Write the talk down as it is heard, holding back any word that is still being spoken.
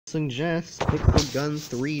Suggest Pixel Gun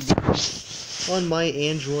 3D on my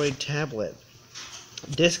Android tablet.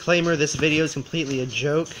 Disclaimer, this video is completely a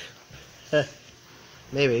joke.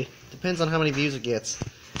 Maybe. Depends on how many views it gets.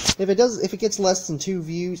 If it gets less than 2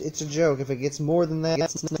 views, it's a joke. If it gets more than that,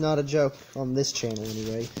 it's not a joke. On this channel,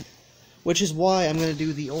 anyway. Which is why I'm going to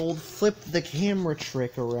do the old flip the camera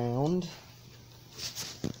trick around.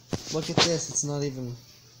 Look at this, it's not even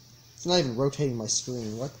rotating my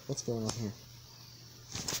screen. What's going on here?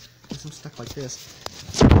 I'm stuck like this.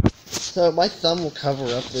 So my thumb will cover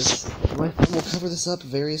up this. My thumb will cover this up in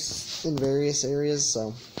various areas.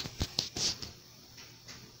 So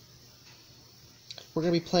we're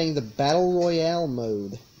gonna be playing the Battle Royale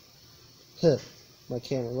mode. My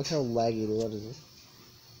camera. Look how laggy it is. What is it?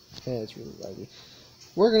 Yeah, it's really laggy.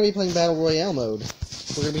 We're gonna be playing Battle Royale mode.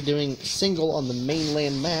 We're gonna be doing single on the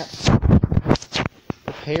mainland map.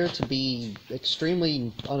 Prepare to be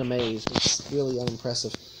extremely unamazed. It's really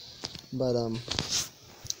unimpressive. But,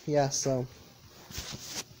 yeah, so.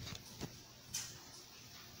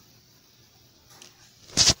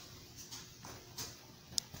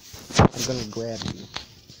 I'm gonna grab you.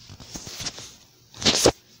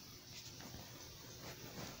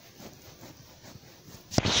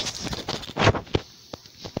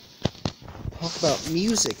 Talk about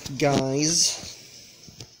music, guys.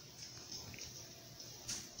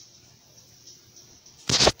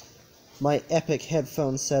 My epic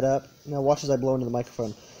headphone setup. Now watch as I blow into the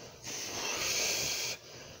microphone.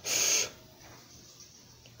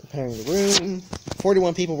 Preparing the room.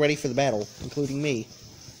 41 people ready for the battle, including me.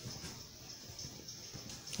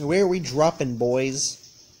 And where are we dropping, boys?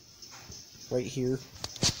 Right here.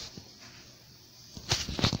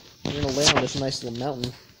 We're gonna land on this nice little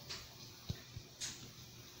mountain.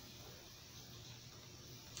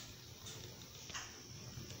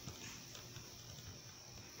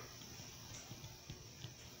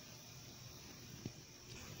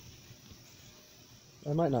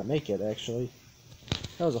 I might not make it, actually.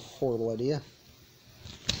 That was a horrible idea.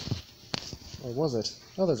 Or was it?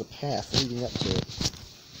 Oh, there's a path leading up to it.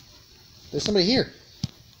 There's somebody here!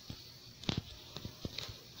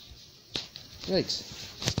 Yikes.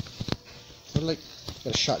 Got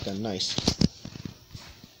a shotgun, nice.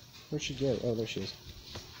 Where'd she go? Oh, there she is.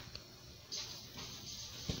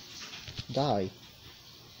 Die.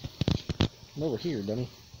 I'm over here, dummy.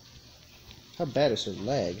 How bad is her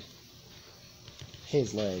lag?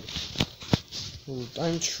 His leg.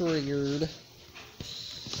 I'm triggered.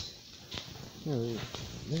 Oh,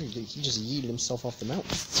 he just yeeted himself off the mountain.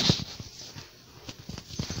 I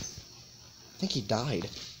think he died.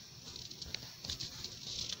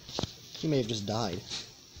 He may have just died.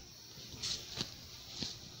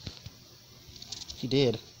 He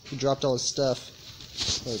did. He dropped all his stuff.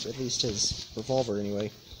 Or at least his revolver, anyway.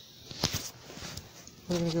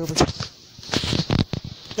 We're gonna go over.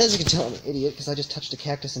 As you can tell, I'm an idiot, because I just touched a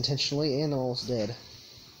cactus intentionally, and I'm almost dead.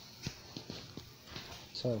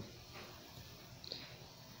 So.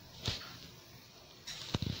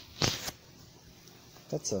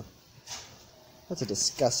 That's a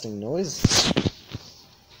disgusting noise.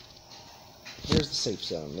 There's the safe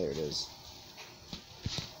zone. There it is.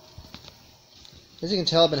 As you can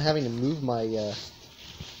tell, I've been having to move my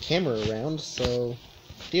camera around, so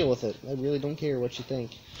deal with it. I really don't care what you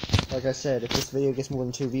think. Like I said, if this video gets more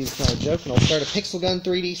than 2 views, it's not a joke, and I'll start a Pixel Gun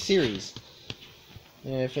 3D series.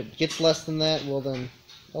 And if it gets less than that, well then,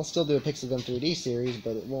 I'll still do a Pixel Gun 3D series,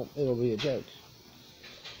 but it'll be a joke.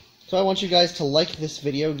 So I want you guys to like this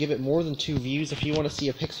video, give it more than 2 views if you want to see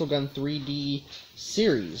a Pixel Gun 3D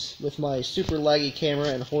series with my super laggy camera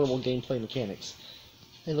and horrible gameplay mechanics.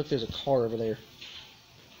 Hey, look, there's a car over there.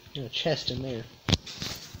 There's a chest in there.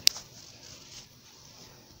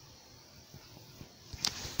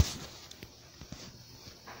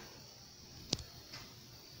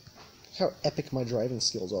 How epic my driving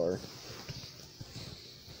skills are.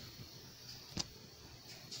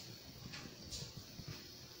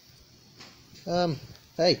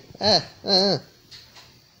 Hey,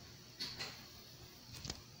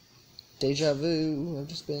 Deja vu, I've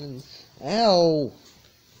just been, ow,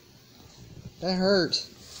 that hurt.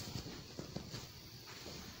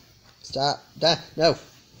 Stop, no.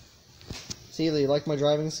 See, you like my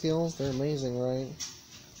driving skills? They're amazing, right?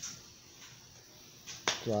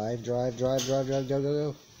 Drive,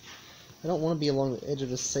 go. I don't want to be along the edge of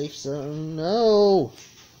the safe zone. No!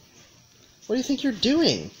 What do you think you're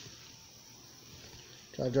doing?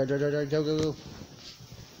 Drive, go.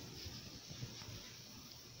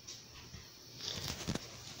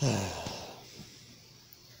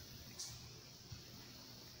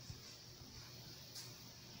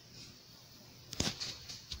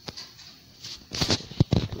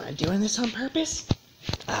 I doing this on purpose?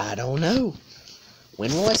 I don't know.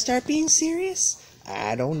 When will I start being serious?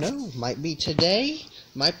 I don't know. Might be today.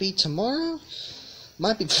 Might be tomorrow.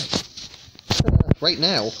 Might be right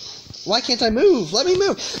now. Why can't I move? Let me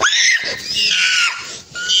move.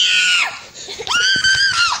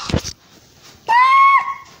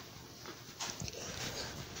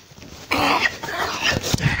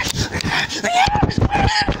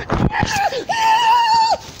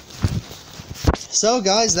 So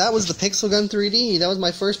guys, that was the Pixel Gun 3D. That was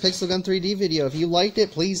my first Pixel Gun 3D video. If you liked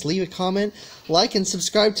it, please leave a comment, like, and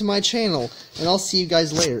subscribe to my channel. And I'll see you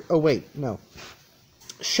guys later. Oh wait, no.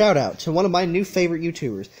 Shout out to one of my new favorite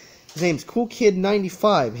YouTubers. His name's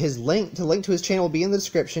CoolKid95. His link to his channel will be in the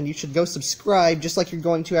description. You should go subscribe, just like you're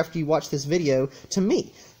going to after you watch this video, to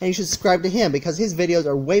me. And you should subscribe to him, because his videos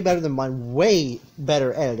are way better than mine, way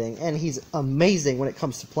better editing, and he's amazing when it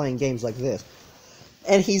comes to playing games like this.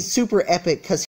 And he's super epic, because